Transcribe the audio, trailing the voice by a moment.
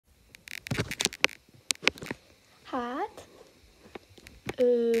Hát,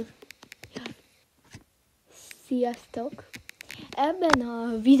 sziasztok! Ebben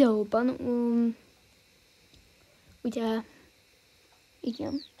a videóban,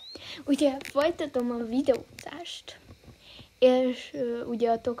 ugye folytatom a videózást, és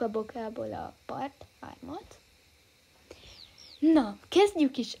ugye a Toca bokából a part 3-at. Na,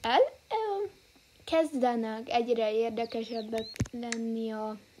 kezdjük is el. Kezdenek egyre érdekesebbek lenni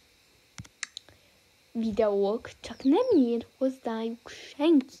a videók, csak nem ír hozzájuk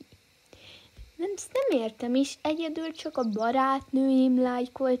senki. Ezt nem értem, és egyedül csak a barátnőim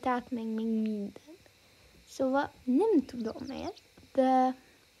lájkolták meg minden. Szóval nem tudom miért, de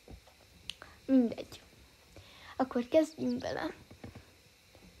mindegy. Akkor kezdjünk bele.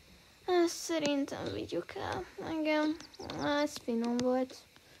 Ezt szerintem vigyük el. Igen, ez finom volt.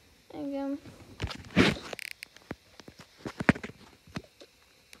 Igen.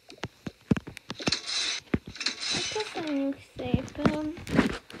 Köszönjük szépen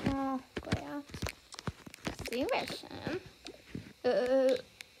a kaját. Szívesen?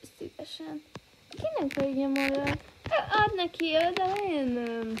 Szívesen. Kinek vegyem oda? Add neki oda, én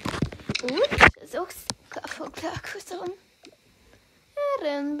úgy az oxokkal foglalkozom.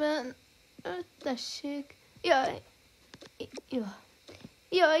 Rendben. Tessék.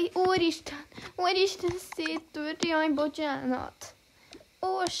 Jaj, úristen, széttört, jaj, bocsánat.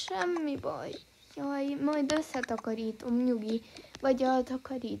 Ó, semmi baj. Jaj, majd összetakarítom, nyugi. Vagy a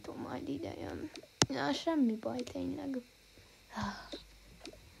takarító majd ide jön. Ja, semmi baj, tényleg.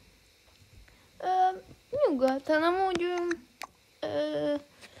 Nyugodtan, amúgy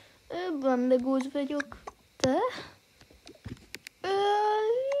bandegúz vagyok. Te?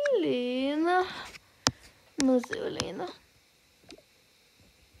 Léna. Moző Léna.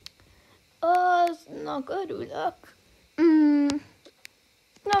 Aznak örülök.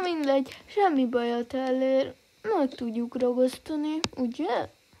 Na mindegy, semmi baj a tellér. Meg tudjuk ragasztani, ugye?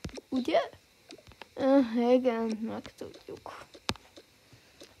 Igen, meg tudjuk.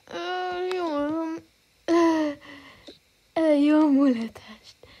 Jól van. Jó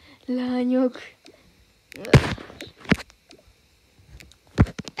mulatást, lányok.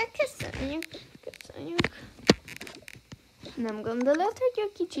 Köszönjük. Nem gondolod, hogy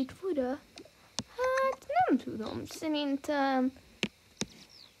egy kicsit fura? Hát nem tudom, szerintem...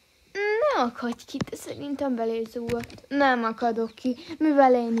 Ne akadj ki, de szerintem belézúgott. Nem akadok ki,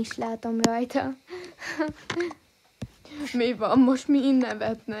 mivel én is látom rajta. Mi van, most mi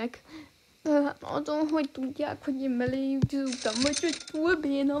nevetnek? Azon, hogy tudják, hogy én beléjük zúgtam, vagy hogy túl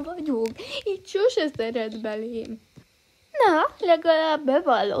béna vagyok. Így sose szeret belém. Na, legalább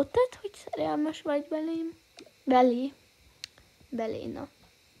bevallottad, hogy szerelmes vagy belém. Beléna.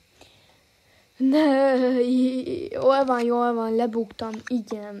 Ne, jól van, lebuktam,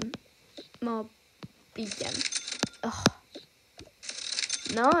 igen. Igen. Oh.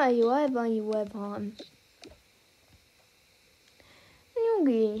 Na, jól van.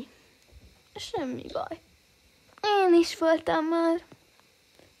 Nyugi, semmi baj. Én is voltam már.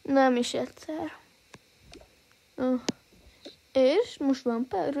 Nem is egyszer. És most van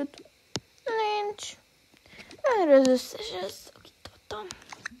párod? Nincs. Erre az összeset szakítottam.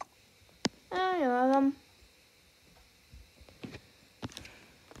 Jól van.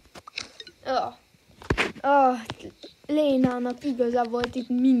 Lénának igaza volt, itt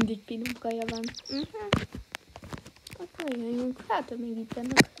mindig finom kaja van. Akkor jöjjünk, hát még itt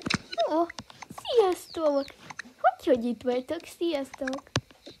vannak. Ó, sziasztok! Hogy itt vagytok? Sziasztok!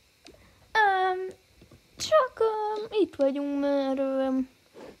 Csak itt vagyunk, mert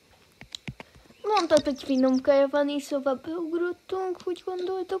mondtad, hogy finom kaja van, és szóval beugrottunk, úgy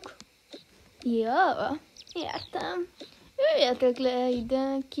gondoltuk. Ja, értem. Üljetek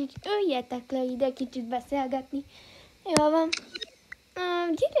le ide kicsit beszélgetni. Jól van.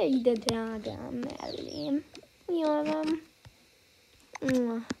 Gyere ide, drágám, mellém. Jól van.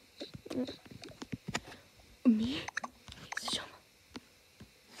 Mi?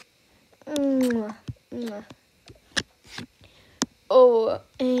 Ó,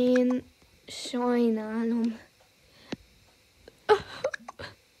 én sajnálom.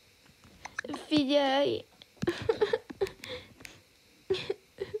 Figyelj!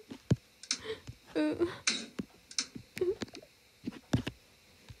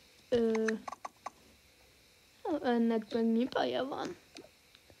 Ennek meg mi baja van?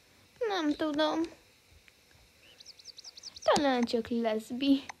 Nem tudom. Talán csak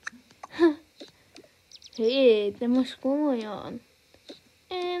leszbi. Hé, de most komolyan.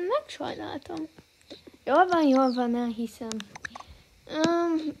 Én megsajnáltam. Jól van, elhiszem.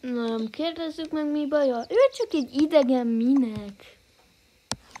 Nem kérdezzük meg, mi baja. Ő csak egy idegen, minek?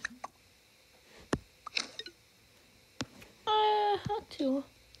 Jó.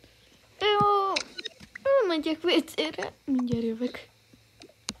 Jó. Megyek WC-re. Mindjárt jövök.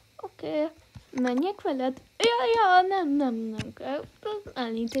 Oké. Menjek veled? Ja, nem kell.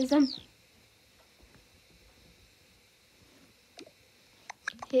 Elintézem.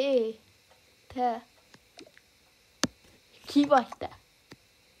 Hé, te. Ki vagy te?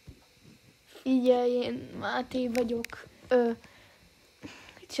 Figyelj, én Máté vagyok.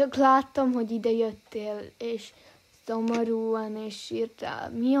 Csak láttam, hogy ide jöttél, és szomorúan és sírtál.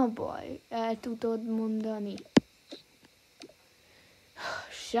 Mi a baj? El tudod mondani?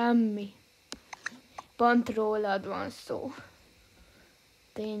 Semmi. Pont rólad van szó.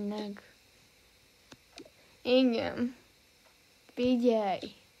 Tényleg. Igen.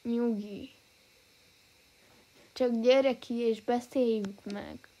 Figyelj, nyugi. Csak gyere ki és beszéljük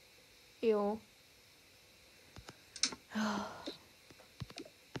meg. Jó.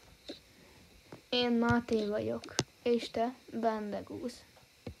 Én Máté vagyok, és te Bendegúz.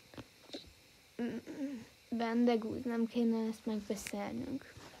 Bendegúz, nem kéne ezt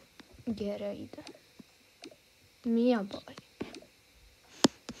megbeszélnünk. Gyere ide. Mi a baj?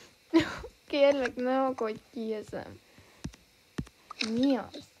 Kérlek, ne akadj ki ezen. Mi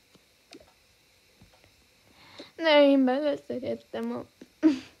az? Ne, én beleszerettem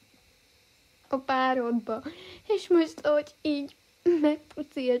a párodba, és most, hogy így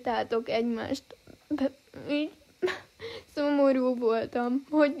megpuciltátok egymást, így szomorú voltam,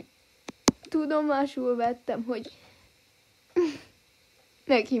 hogy tudomásul vettem, hogy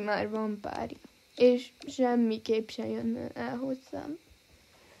neki már van párja, és semmiképp se jönne el hozzám.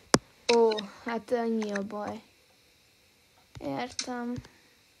 Ó, hát ennyi a baj. Értem.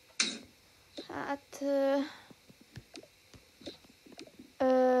 Hát...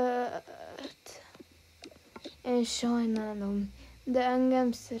 én sajnálom, de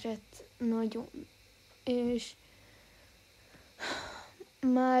engem szeret nagyon. És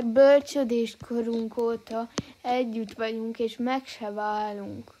már bölcsödéskorunk óta együtt vagyunk, és meg se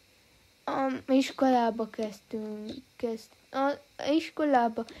válunk. Iskolába kezdtünk.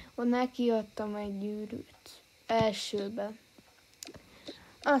 Iskolába, ott nekiadtam egy gyűrűt. Elsőbe.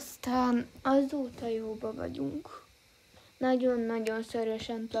 Aztán azóta jóba vagyunk. Nagyon-nagyon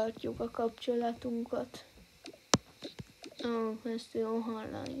szorosan tartjuk a kapcsolatunkat. Ezt jó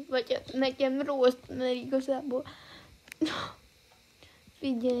hallani. Vagy nekem rossz, mert igazából...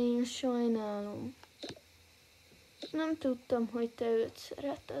 Figyelj, én sajnálom. Nem tudtam, hogy te őt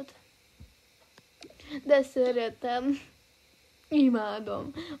szereted. De szeretem.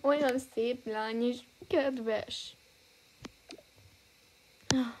 Imádom. Olyan szép lány és kedves.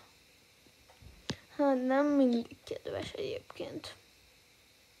 Hát nem mindig kedves egyébként.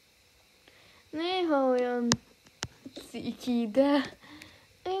 Néha olyan ciki, de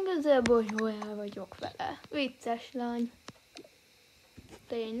igazából jól el vagyok vele. Vicces lány.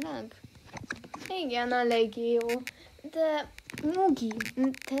 Tényleg? Igen, elég jó. De nyugi,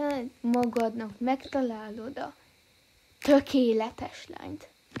 te magadnak megtalálod a tökéletes lányt.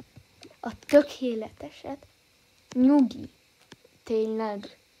 A tökéleteset. Nyugi.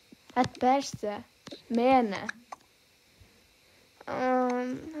 Tényleg. Hát persze. Miért ne?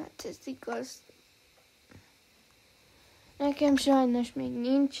 Hát ez igaz. Nekem sajnos még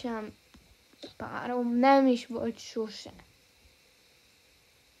nincsen párom, nem is volt sose.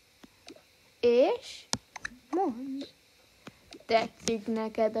 És? Mondd. Tetszik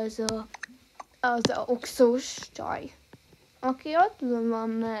neked az a okszós csaj, aki ott van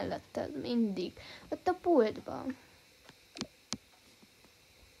melletted mindig, ott a pultban.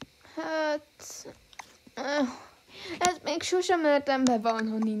 Hát... ezt még sosem mertem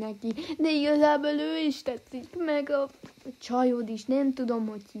bevallani neki, de igazából ő is tetszik, meg a csajod is, nem tudom,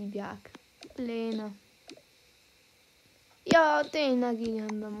 hogy hívják. Léna. Ja, tényleg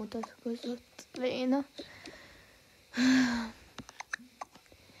igen, bemutatkozott Léna.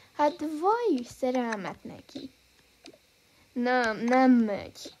 Hát vallj szerelmet neki. Nem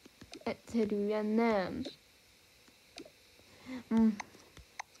megy. Egyszerűen nem.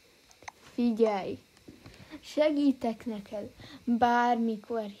 Figyelj. Segítek neked.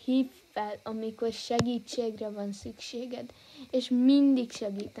 Bármikor hívj fel, amikor segítségre van szükséged. És mindig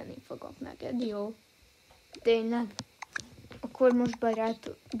segíteni fogok neked, jó? Tényleg? Akkor most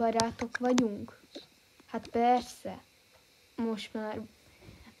barátok vagyunk? Hát persze. Most már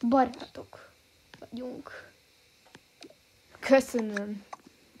barátok vagyunk. Köszönöm.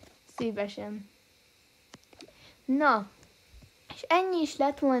 Szívesen. Na, és ennyi is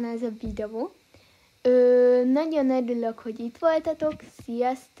lett volna ez a videó. Nagyon örülök, hogy itt voltatok.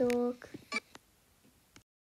 Sziasztok!